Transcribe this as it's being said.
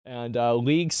And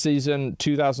League Season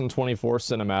 2024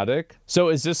 cinematic. So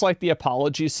is this like the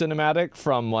apology cinematic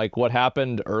from like what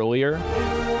happened earlier?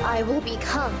 I will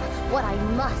become what I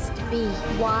must be.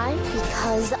 Why?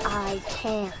 Because I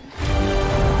can.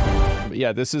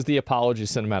 Yeah, this is the apology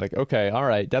cinematic. Okay, all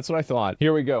right, that's what I thought.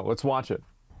 Here we go, let's watch it.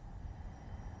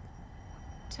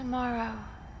 Tomorrow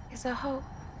is a hope,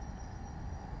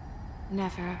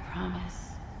 never a promise.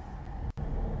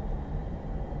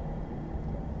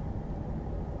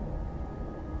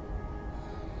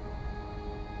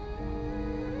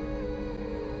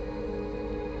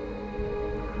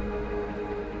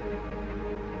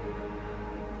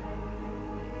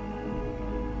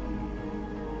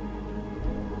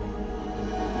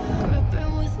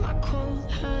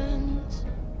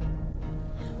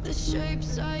 The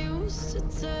shapes I used to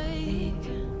take,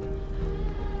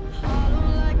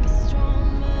 hollow like a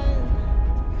strong man,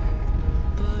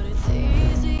 but it's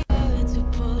easier to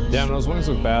push. Damn, those wings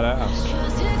look badass.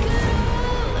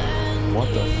 What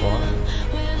the fuck?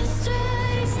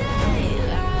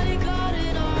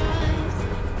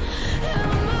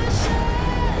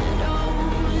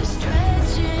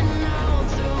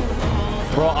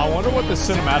 Bro, I wonder what the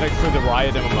cinematic for the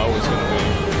Riot MMO is gonna be.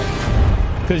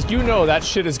 Because you know that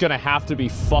shit is gonna have to be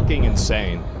fucking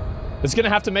insane. It's gonna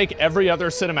have to make every other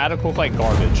cinematic look like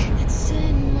garbage. It's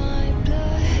in my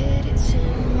blood, it's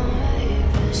in my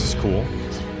This is cool.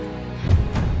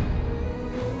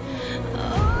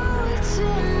 oh, it's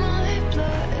in my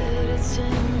blood, it's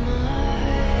in my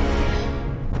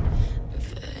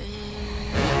veins.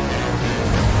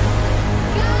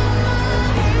 Got my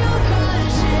heel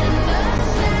crushing the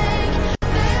snake.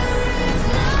 There is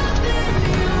nothing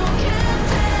you can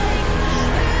take.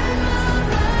 In my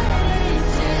blood,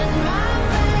 it's in my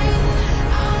veins.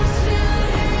 I'm still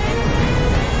here.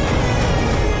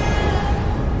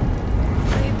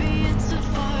 Maybe it's a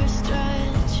far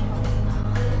stretch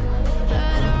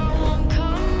that I won't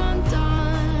come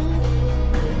undone,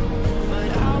 but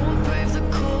I will brave the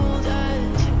cold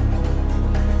edge.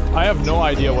 I have no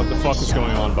idea what the fuck is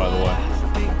going on, by the way.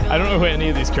 I don't know who any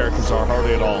of these characters are,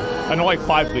 hardly at all. I know like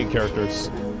 5 lead characters.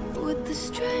 With the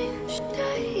strange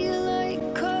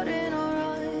daylight caught in our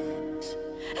eyes,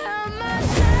 and my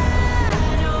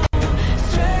shadow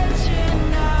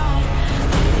stretching out,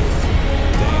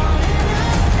 losing all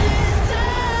this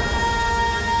time.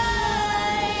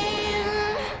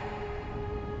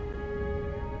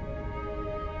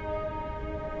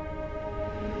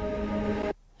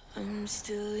 I'm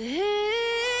still here.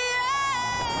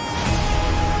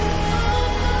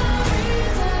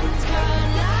 Reasons cut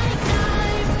like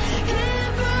knives,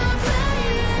 keep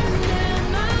replaying in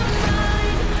my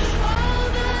mind. All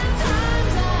the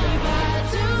times I've had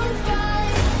to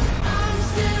fight, I'm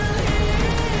still here.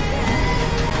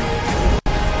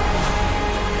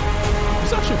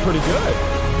 It's actually pretty good.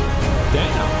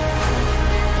 Damn.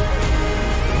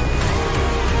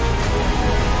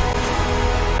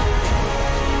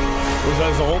 Was that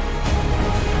his ult?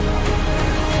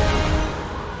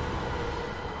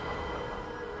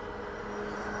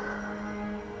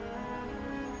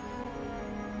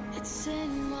 It's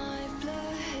in my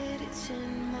blood, it's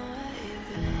in my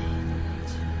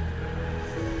veins.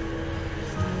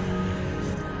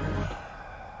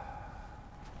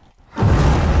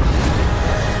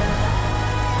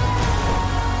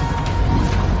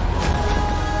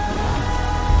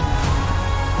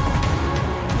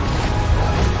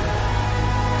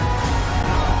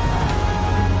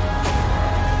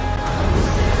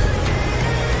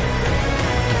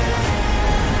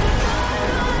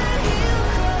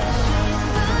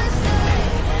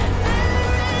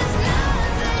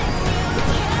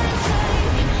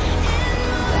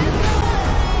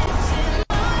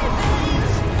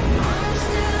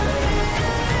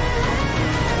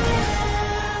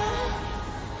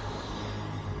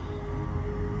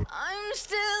 I'm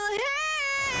still here.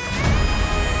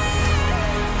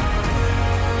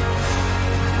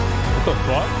 What the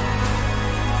fuck?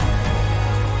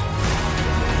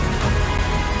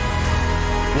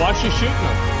 Why's she shooting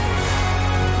him?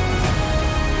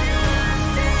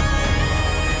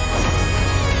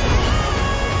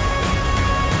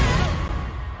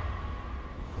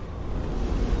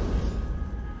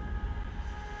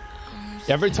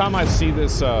 Every time I see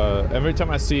this, every time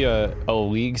I see a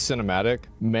League cinematic,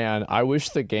 man, I wish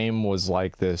the game was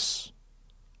like this.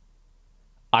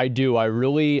 I do.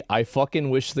 I fucking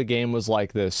wish the game was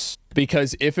like this.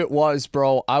 Because if it was,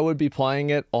 bro, I would be playing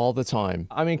it all the time.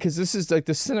 I mean, because this is like,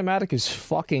 the cinematic is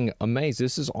fucking amazing.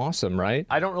 This is awesome, right?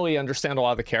 I don't really understand a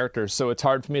lot of the characters, so it's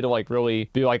hard for me to like really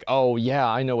be like, oh yeah,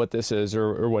 I know what this is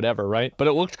or whatever, right? But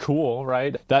it looked cool,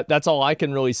 right? That's all I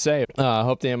can really say. I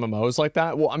hope the MMO is like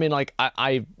that. Well, I mean, like,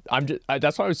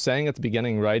 that's what I was saying at the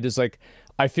beginning, right? Is like,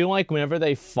 I feel like whenever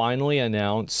they finally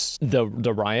announce the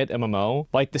Riot MMO,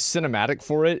 like the cinematic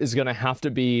for it is gonna have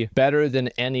to be better than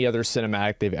any other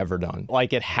cinematic they've ever done.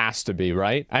 Like it has to be,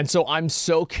 right? And so I'm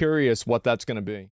so curious what that's gonna be.